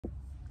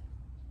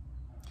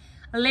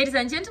Ladies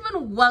and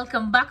gentlemen,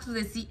 welcome back to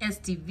the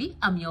CSTV.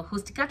 I'm your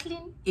host,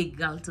 Kathleen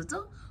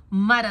Igaltoto,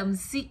 Madam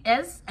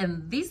CS,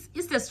 and this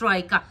is the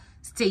Striker.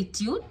 Stay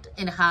tuned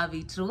and have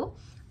it true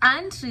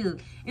and real.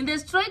 In the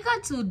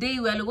Striker today,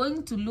 we are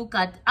going to look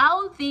at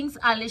how things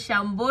are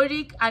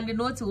shambolic and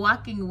not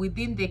working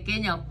within the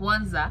Kenya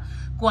Kwanza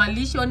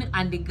coalition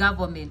and the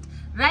government.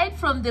 Right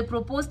from the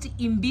proposed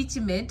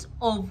impeachment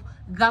of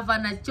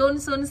Governor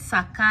Johnson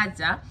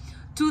Sakaja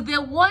to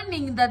the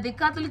warning that the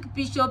Catholic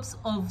bishops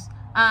of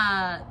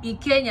in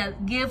Kenya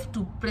gave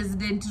to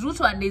President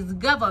Ruto and his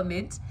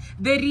government,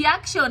 the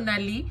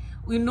reactionary,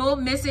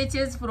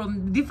 messages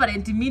from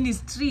different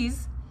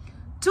ministries,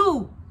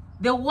 to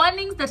the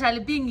warnings that are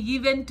being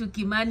given to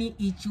Kimani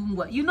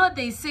Ichungwa.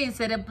 They say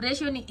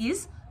celebration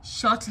is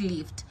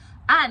short-lived.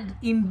 And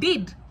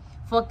indeed,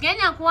 for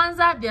Kenya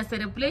Kwanza, their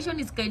celebration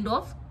is kind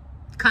of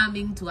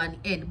coming to an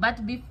end.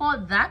 But before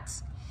that,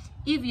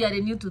 if you are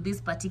new to this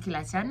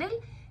particular channel,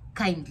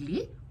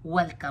 kindly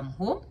welcome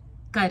home.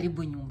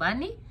 Karibu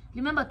nyumbani.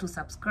 Remember to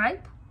subscribe,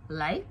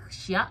 like,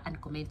 share,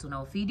 and comment on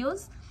our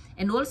videos.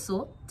 And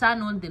also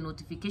turn on the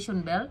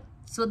notification bell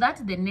so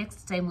that the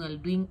next time we are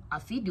doing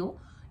a video,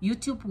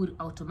 YouTube will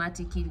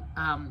automatically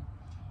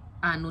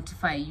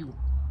notify you.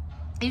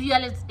 If you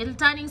are a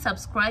returning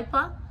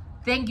subscriber,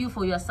 thank you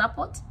for your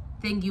support.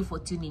 Thank you for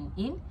tuning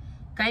in.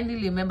 Kindly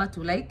remember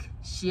to like,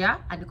 share,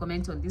 and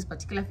comment on this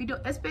particular video,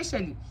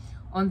 especially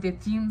on the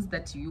themes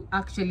that you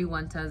actually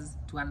want us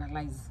to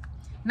analyze.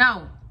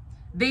 Now,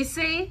 they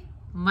say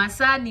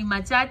masaa ni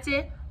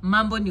machache,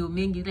 mambo ni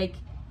mengi. Like,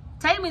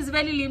 time is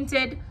very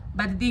limited,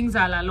 but things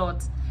are a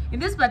lot. In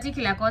this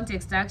particular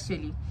context,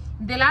 actually,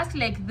 in the last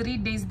 3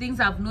 days, things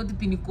have not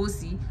been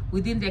cozy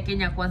within the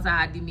Kenya Kwanza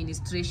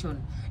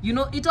administration.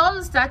 It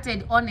all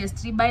started,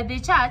 honestly, by the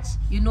church.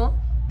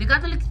 The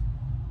Catholic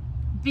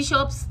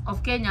bishops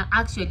of Kenya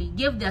actually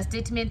gave their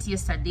statement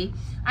yesterday,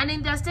 and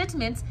in their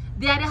statements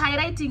they are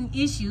highlighting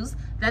issues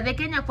that the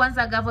Kenya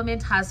Kwanza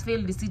government has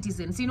failed the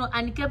citizens,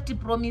 unkept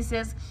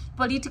promises,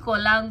 political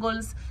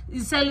angles,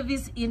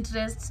 selfish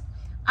interests.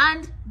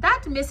 And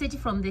that message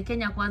from the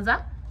Kenya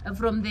Kwanza,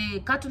 from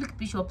the Catholic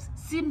bishops,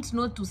 seemed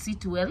not to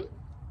sit well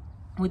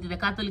with the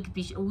Catholic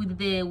bishop, with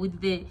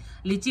the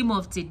regime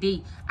of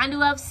today. And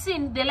we have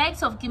seen the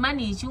likes of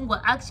Kimani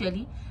Ichungwa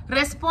actually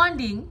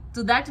responding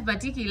to that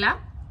particular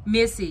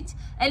message.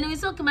 And we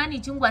saw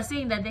Kimani Ichungwa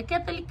saying that the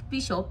Catholic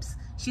bishops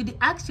should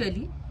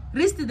actually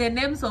list the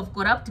names of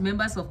corrupt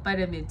members of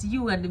parliament.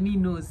 You and me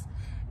knows.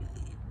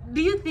 Do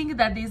you think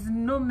that there's a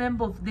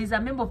member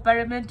of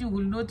parliament who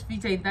will not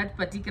feature in that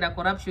particular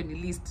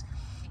corruption list?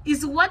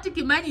 Is what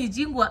Kimani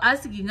Ichungwa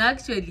asking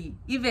actually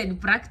even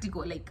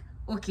practical? Like,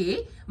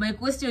 okay, my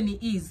question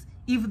is,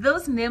 if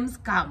those names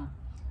come,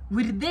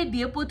 will they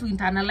be able to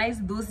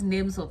internalize those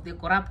names of the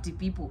corrupt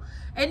people?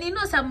 And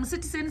some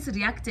citizens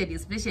reacted,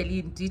 especially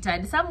in Twitter,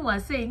 and some were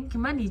saying,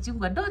 Kimani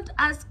Ichungwa, don't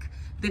ask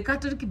the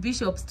Catholic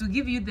bishops to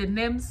give you the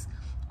names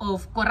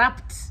of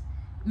corrupt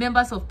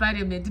members of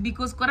parliament,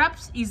 because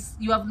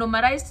you have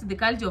normalized the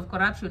culture of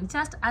corruption.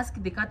 Just ask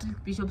the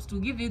Catholic bishops to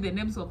give you the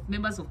names of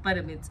members of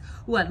parliament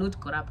who are not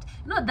corrupt.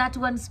 That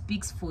one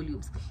speaks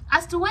volumes.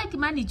 As to why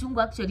Kimani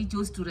Ichungwa actually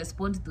chose to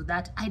respond to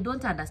that, I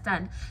don't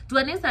understand. To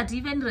an extent, that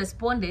even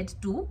responded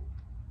to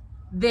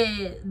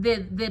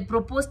the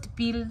proposed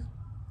bill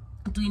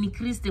to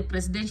increase the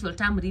presidential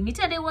term limit,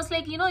 and it was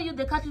like, you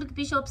the Catholic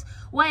bishops,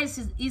 why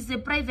is the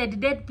private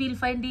debt bill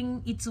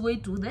finding its way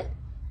to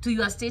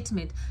your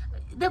statement?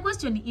 The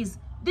question is,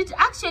 did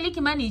actually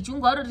Kimani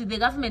Ichungwa or did the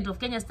government of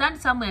Kenya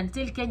stand somewhere and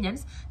tell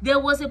Kenyans there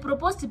was a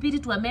proposed bill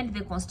to amend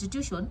the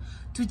constitution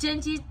to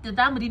change the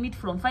term limit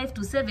from 5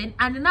 to 7,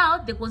 and now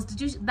the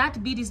constitution,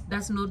 that bill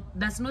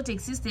does not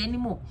exist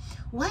anymore?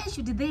 Why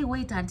should they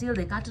wait until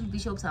the Catholic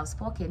bishops have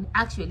spoken?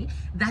 Actually,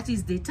 that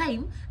is the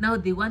time now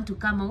they want to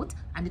come out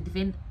and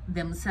defend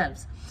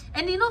themselves.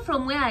 And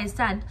from where I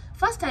stand,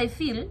 first I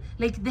feel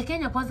like the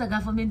Kenya Kwanza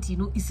government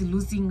is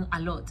losing a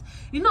lot.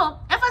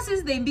 Ever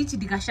since they impeached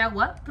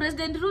Gachagua,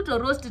 President Ruto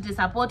rose to the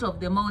support of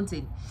the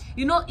mountain.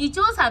 He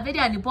chose a very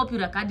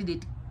unpopular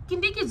candidate.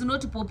 Kindiki is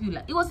not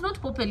popular. He was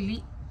not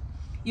popularly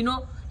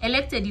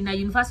elected in a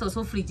universal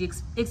suffrage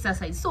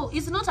exercise. So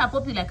it's not a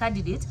popular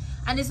candidate,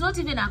 and it's not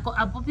even a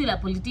popular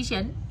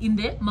politician in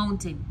the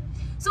mountain.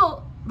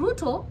 So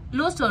Ruto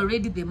lost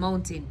already the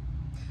mountain.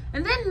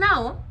 And then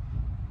now,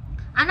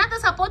 another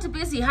support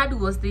base he had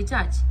was the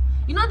church.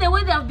 The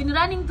way they have been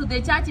running to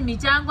the church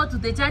Michango, to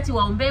the church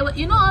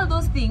Waombewe, all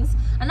those things.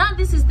 And now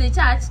this is the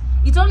church.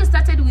 It all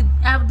started with,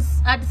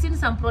 I've seen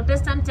some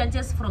Protestant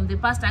churches from the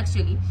past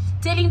actually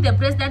telling the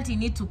president he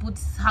needs to put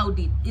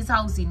his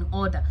house in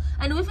order.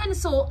 And even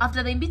so,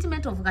 after the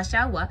impeachment of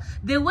Gachagua,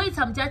 the way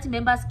some church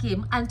members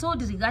came and told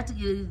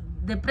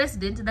the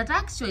president that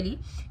actually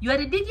you are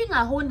digging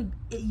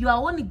your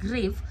own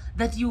grave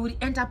that you will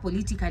enter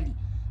politically,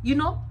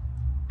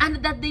 and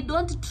that they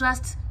don't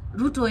trust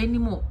Ruto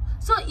anymore.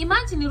 So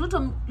imagine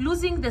Ruto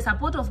losing the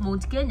support of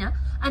Mount Kenya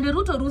and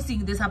Ruto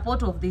losing the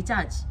support of the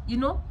church.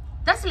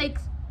 That's like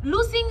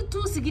losing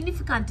two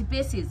significant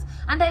pieces.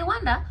 And I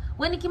wonder,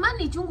 when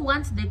Kimani Ichungwa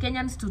wants the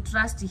Kenyans to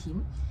trust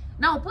him,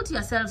 Now put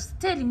yourselves,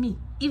 tell me,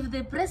 if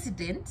the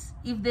president,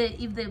 if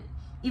the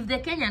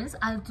Kenyans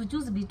are to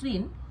choose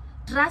between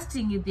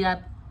trusting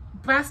their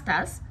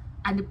pastors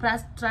and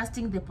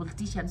trusting the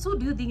politicians, who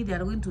do you think they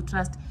are going to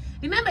trust?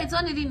 Remember, it's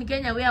only in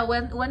Kenya where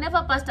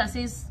whenever pastor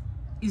says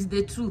is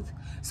the truth.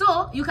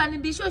 So you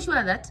can be sure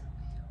that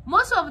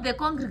most of the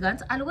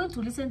congregants are going to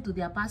listen to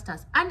their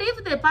pastors. And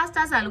if the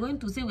pastors are going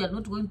to say we are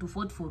not going to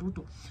vote for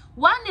Ruto,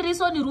 one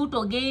reason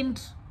Ruto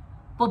gained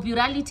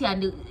popularity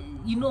and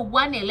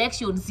won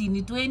elections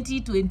in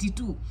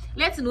 2022,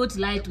 let's not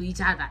lie to each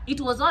other, it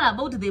was all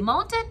about the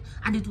mountain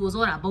and it was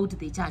all about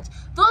the church.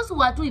 Those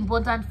were two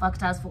important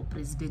factors for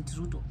President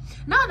Ruto.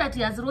 Now that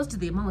he has lost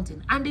the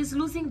mountain and is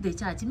losing the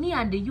church, me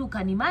and you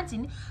can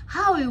imagine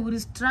how he will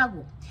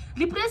struggle.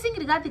 Replacing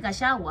Rigathi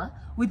Gachagua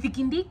with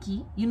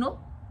Kindiki,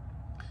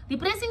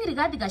 replacing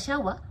Rigathi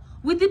Gachagua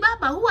with the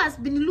Baba who has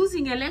been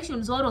losing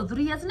elections all of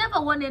 3 years, never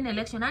won an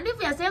election. And if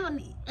he has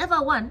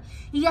ever won,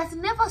 he has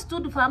never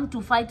stood firm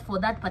to fight for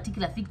that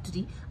particular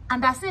victory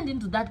and ascend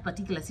into that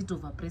particular seat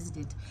of a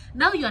president.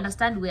 Now you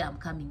understand where I'm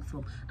coming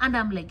from. And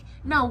I'm like,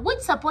 now which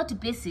support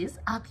basis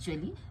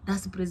actually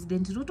does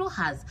President Ruto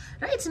has?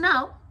 Right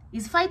now,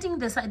 he's fighting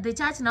the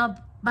church now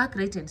back,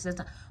 right and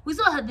center. We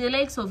saw how the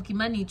likes of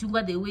Kimani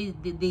Ichungwa, the way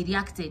they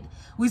reacted.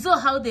 We saw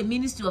how the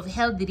Ministry of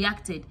Health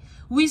reacted.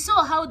 We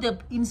saw how the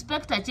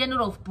Inspector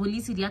General of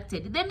Police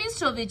reacted. The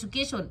Ministry of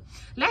Education,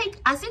 like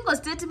a single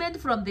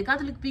statement from the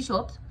Catholic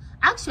bishops,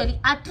 actually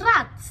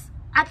attracts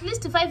at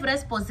least 5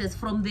 responses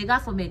from the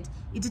government.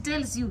 It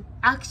tells you,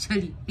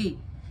 actually, hey,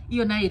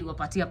 you're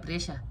not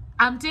pressure.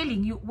 I'm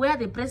telling you, where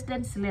the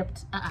president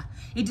slept,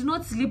 he did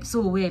not sleep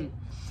so well.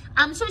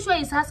 I'm sure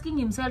he's asking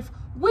himself,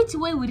 which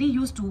way will he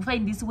use to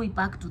find this way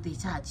back to the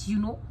church?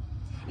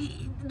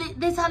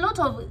 There's a lot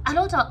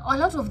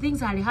of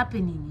things are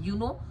happening.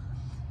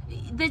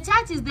 The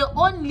church is the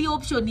only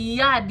option he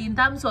had in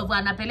terms of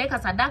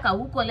anapeleka sadaka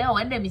huko leo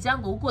waende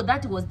michango huko.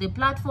 That was the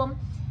platform,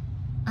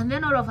 and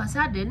then all of a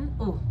sudden,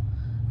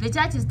 the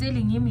church is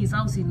telling him his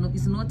house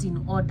is not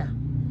in order.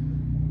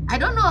 I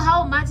don't know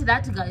how much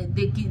that the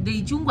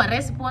Ichungwa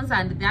response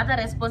and the other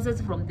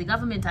responses from the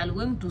government are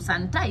going to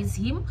sanitize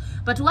him.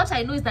 But what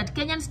I know is that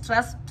Kenyans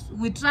trust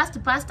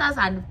pastors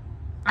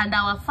and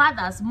our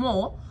fathers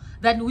more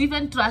than we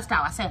even trust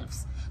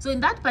ourselves. So in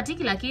that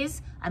particular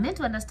case, I meant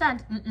to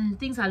understand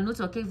things are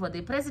not okay for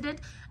the president.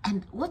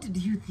 And what do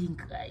you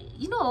think?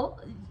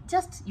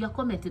 Just your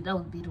comment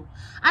down below.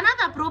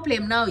 Another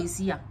problem now is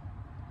here.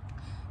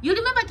 You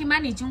remember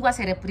Kimani Ichungwa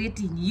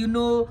celebrating,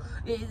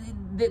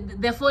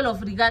 the fall of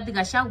Rigathi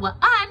Gachagua,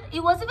 and he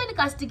was even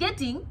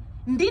castigating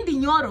Ndindi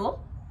Nyoro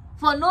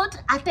for not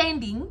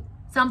attending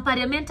some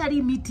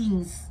parliamentary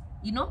meetings,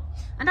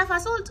 And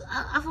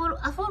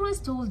I've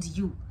always told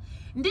you,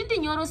 Ndindi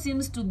Nyoro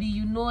seems to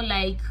be,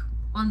 like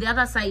on the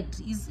other side.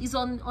 Is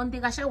on the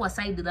Gachagua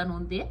side than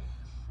on the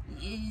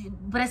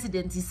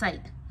presidency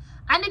side.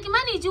 And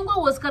Kimani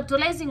Ichungwa was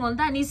capitalizing on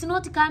that. He's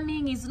not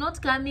coming,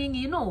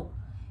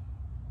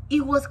 He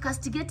was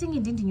castigating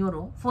Ndindi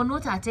Nyoro for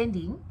not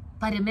attending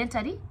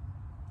parliamentary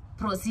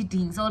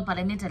proceedings or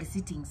parliamentary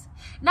sittings.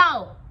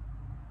 Now,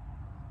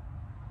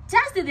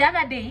 just the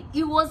other day,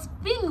 he was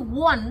being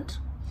warned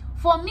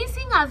for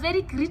missing a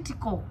very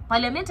critical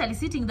parliamentary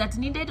sitting that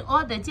needed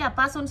all the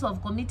chairpersons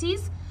of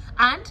committees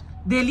and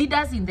the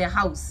leaders in the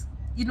house.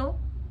 It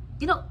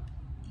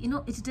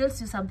tells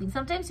you something.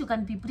 Sometimes you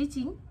can be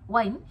preaching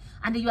wine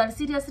and you are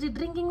seriously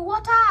drinking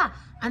water.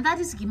 And that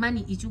is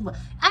Kimani Ichungwa.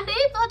 And they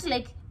thought,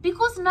 like,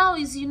 because now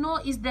is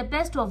the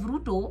best of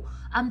Ruto,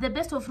 I'm the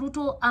best of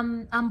Ruto,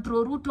 I'm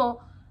pro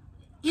Ruto,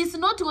 is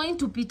not going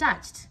to be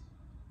touched.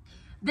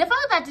 The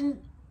fact that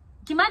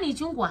Kimani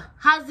Ichungwa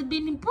has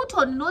been put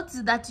on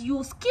notice that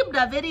you skipped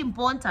a very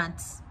important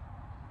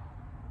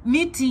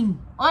meeting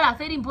or a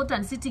very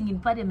important sitting in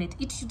parliament,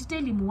 it should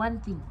tell him one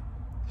thing.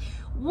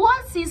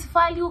 Once his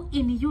value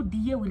in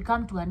UDA will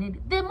come to an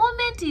end, the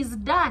moment is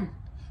done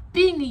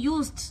being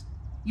used,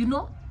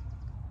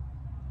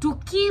 to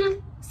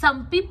kill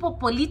some people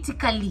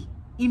politically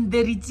in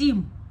the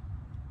regime,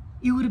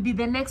 he will be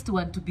the next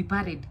one to be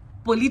buried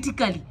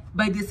politically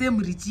by the same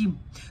regime.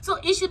 So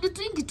he should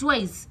think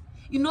twice.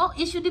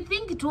 He should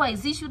think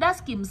twice. He should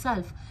ask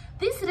himself,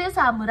 this race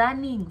I'm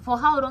running, for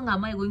how long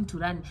am I going to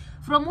run?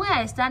 From where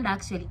I stand,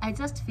 actually, I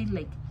just feel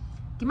like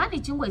Kimani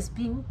Ichungwa is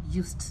being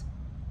used.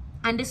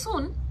 And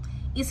soon,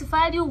 his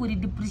value will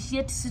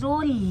depreciate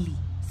slowly.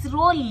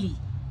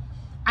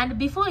 And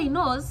before he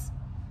knows,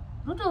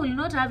 Ruto will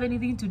not have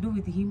anything to do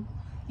with him.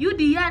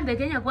 UDA and the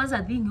Kenya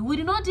Kwanza thing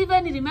will not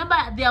even remember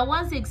there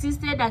once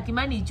existed a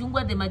Kimani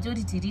Ichungwa, the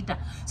majority leader.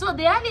 So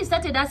they only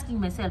started asking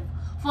myself,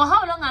 for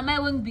how long am I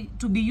going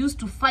to be used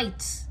to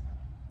fight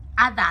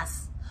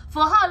others?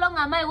 For how long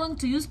am I going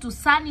to use to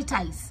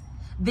sanitize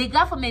the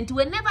government?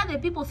 Whenever the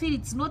people feel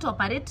it's not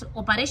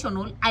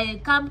operational,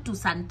 I come to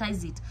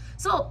sanitize it.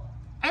 So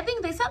I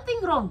think there's something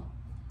wrong.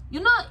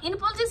 In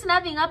politics,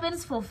 nothing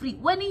happens for free.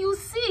 When you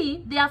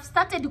see they have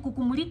started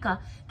kukumulika,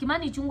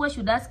 Kimani Ichungwa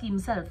should ask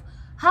himself,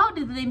 how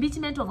did the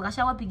impeachment of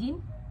Gachagua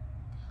begin?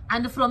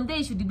 And from there,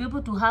 he should be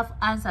able to have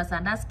answers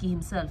and ask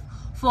himself,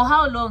 for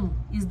how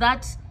long is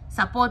that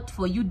support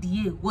for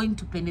UDA going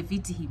to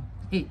benefit him?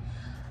 Hey.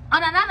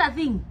 On another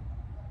thing,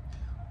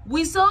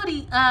 we saw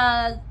the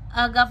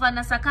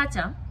Governor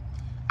Sakaja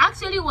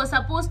actually was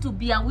supposed to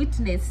be a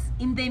witness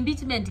in the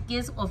impeachment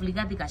case of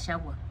Rigathi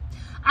Gachagua.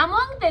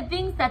 Among the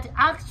things that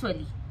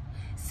actually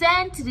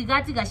sent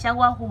Rigathi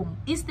Gachagua home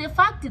is the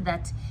fact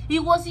that he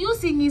was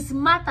using his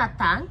mother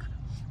tongue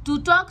to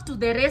talk to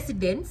the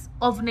residents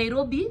of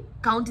Nairobi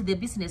County, the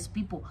business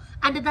people,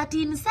 and that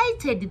he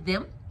incited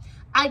them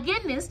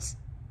against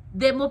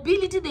the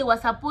mobility they were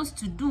supposed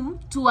to do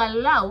to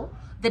allow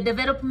the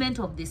development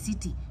of the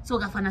city. So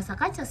Governor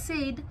Sakaja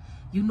said,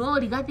 you know,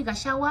 Rigathi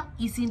Gachagua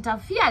is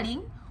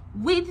interfering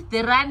with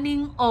the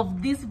running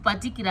of this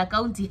particular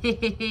county.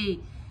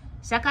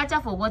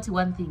 Sakaja forgot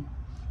one thing.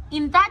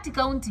 In that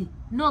county,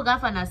 no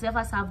governor has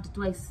ever served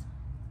twice.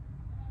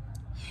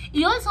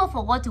 He also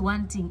forgot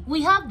one thing.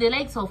 We have the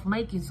likes of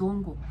Mike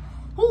Ichungwa,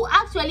 who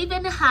actually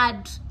even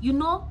had, you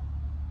know,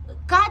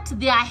 cut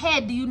their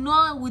head, you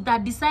know, with a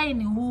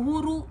design,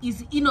 Uhuru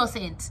is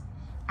innocent.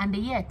 And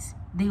yet,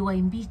 they were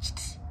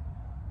impeached.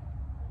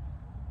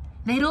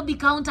 Nairobi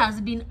County has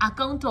been a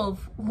count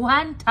of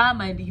 1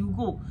 term and you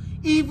go.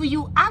 If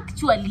you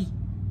actually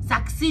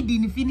succeed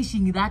in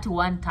finishing that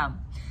 1 term.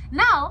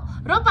 Now,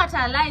 Robert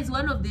Ala is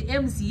one of the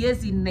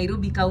MCAs in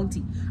Nairobi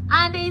County.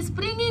 And he is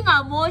bringing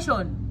a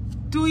motion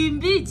to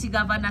impeach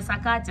Governor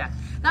Sakaja.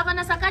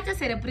 Governor Sakaja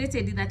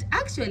celebrated that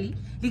actually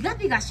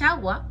Rigathi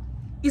Gachagua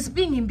is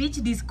being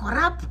impeached, is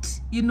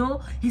corrupt, you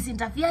know, he's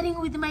interfering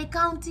with my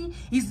county,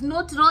 he's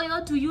not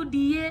loyal to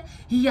UDA,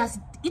 he has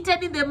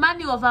eaten the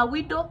money of a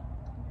widow.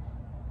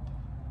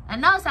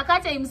 And now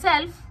Sakaja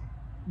himself,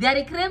 there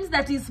are claims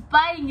that he's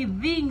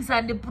buying things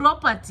and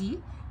property,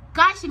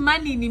 cash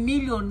money in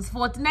millions,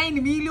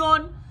 49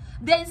 million.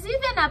 There is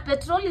even a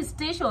petrol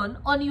station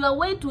on your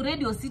way to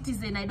Radio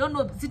Citizen, I don't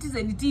know,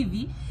 Citizen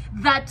TV,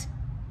 that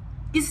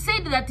is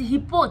said that he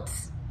bought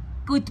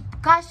with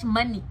cash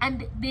money,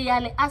 and they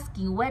are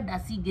asking, where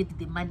does he get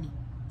the money?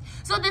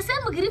 So the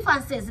same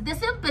grievances, the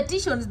same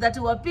petitions that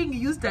were being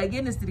used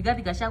against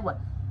Rigathi Gachagua,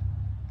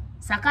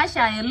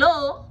 Sakaja,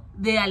 hello,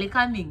 they are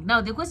coming.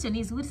 Now the question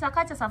is, will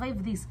Sakaja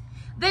survive this?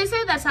 They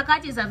say that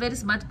Sakaja is a very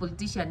smart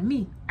politician.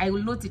 Me, I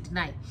will not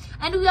deny.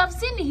 And we have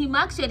seen him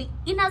actually,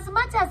 in as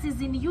much as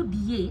he's in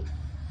UDA,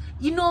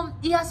 you know,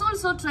 he has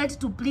also tried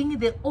to bring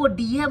the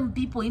ODM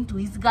people into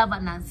his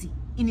governance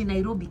in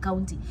Nairobi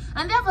County.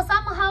 And therefore,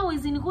 somehow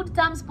he's in good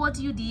terms both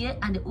UDA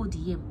and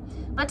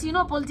ODM. But you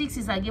know, politics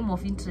is a game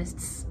of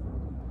interests.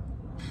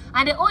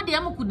 And the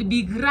ODM could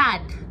be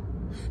glad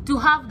to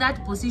have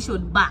that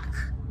position back.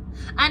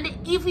 And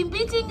if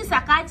impeaching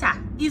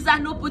Sakaja is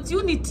an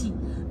opportunity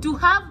to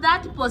have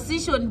that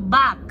position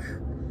back,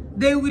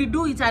 they will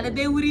do it, and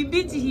they will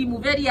impeach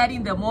him very early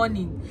in the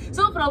morning.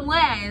 So from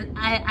where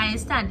I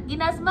stand,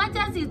 in as much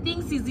as he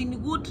thinks he's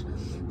in good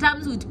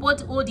terms with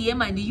both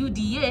ODM and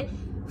UDA,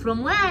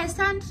 from where I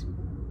stand,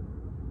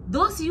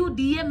 those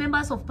UDA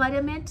members of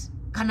parliament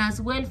can as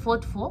well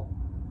fought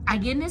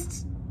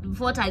against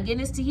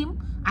him,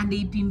 and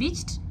they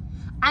impeached.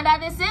 And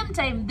at the same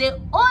time, the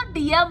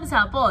ODM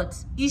support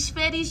is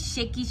very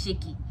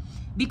shaky.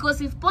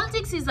 Because if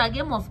politics is a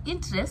game of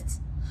interests,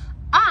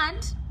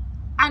 and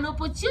an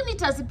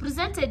opportunity has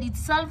presented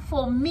itself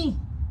for me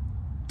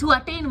to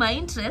attain my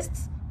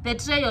interests,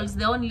 betrayal is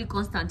the only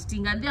constant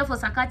thing. And therefore,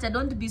 Sakaja,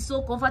 don't be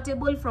so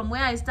comfortable from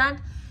where I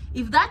stand.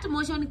 If that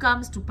motion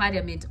comes to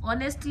parliament,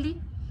 honestly,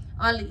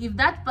 or if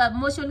that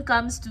motion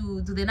comes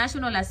to the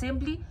National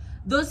Assembly,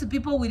 those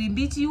people will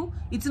impeach you.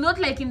 It's not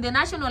like in the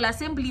National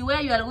Assembly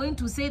where you are going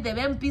to say the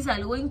MPs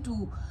are going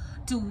to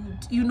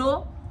you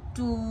know,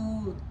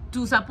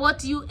 to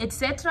support you,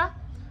 etc.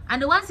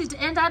 And once it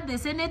entered the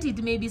Senate,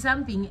 it may be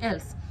something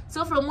else.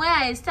 So from where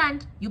I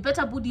stand, you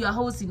better put your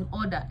house in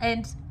order.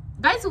 And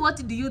guys,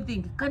 what do you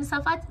think? Can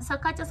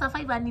Sakaja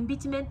survive an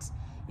impeachment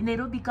in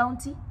Nairobi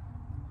County?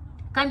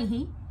 Can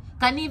he?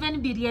 Can he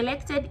even be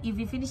re-elected if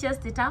he finishes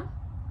the term?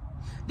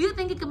 Do you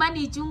think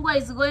Ichungwa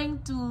is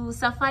going to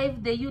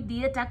survive the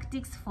UDA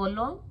tactics for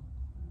long?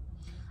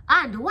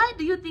 And why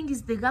do you think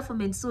is the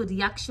government so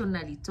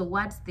reactionary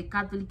towards the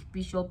Catholic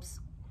bishops'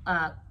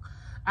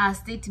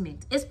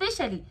 statement?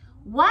 Especially,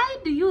 why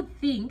do you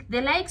think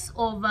the likes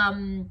of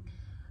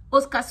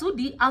Oscar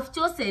Sudi have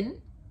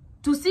chosen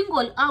to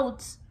single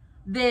out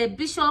the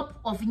Bishop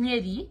of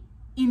Nyeri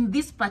in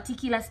this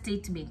particular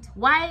statement?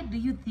 Why do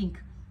you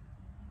think?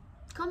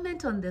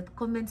 Comment on the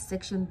comment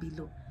section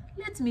below.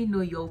 Let me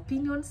know your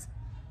opinions.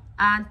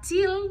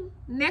 Until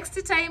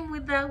next time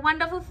with a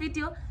wonderful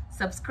video,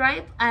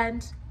 subscribe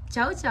and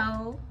ciao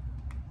ciao.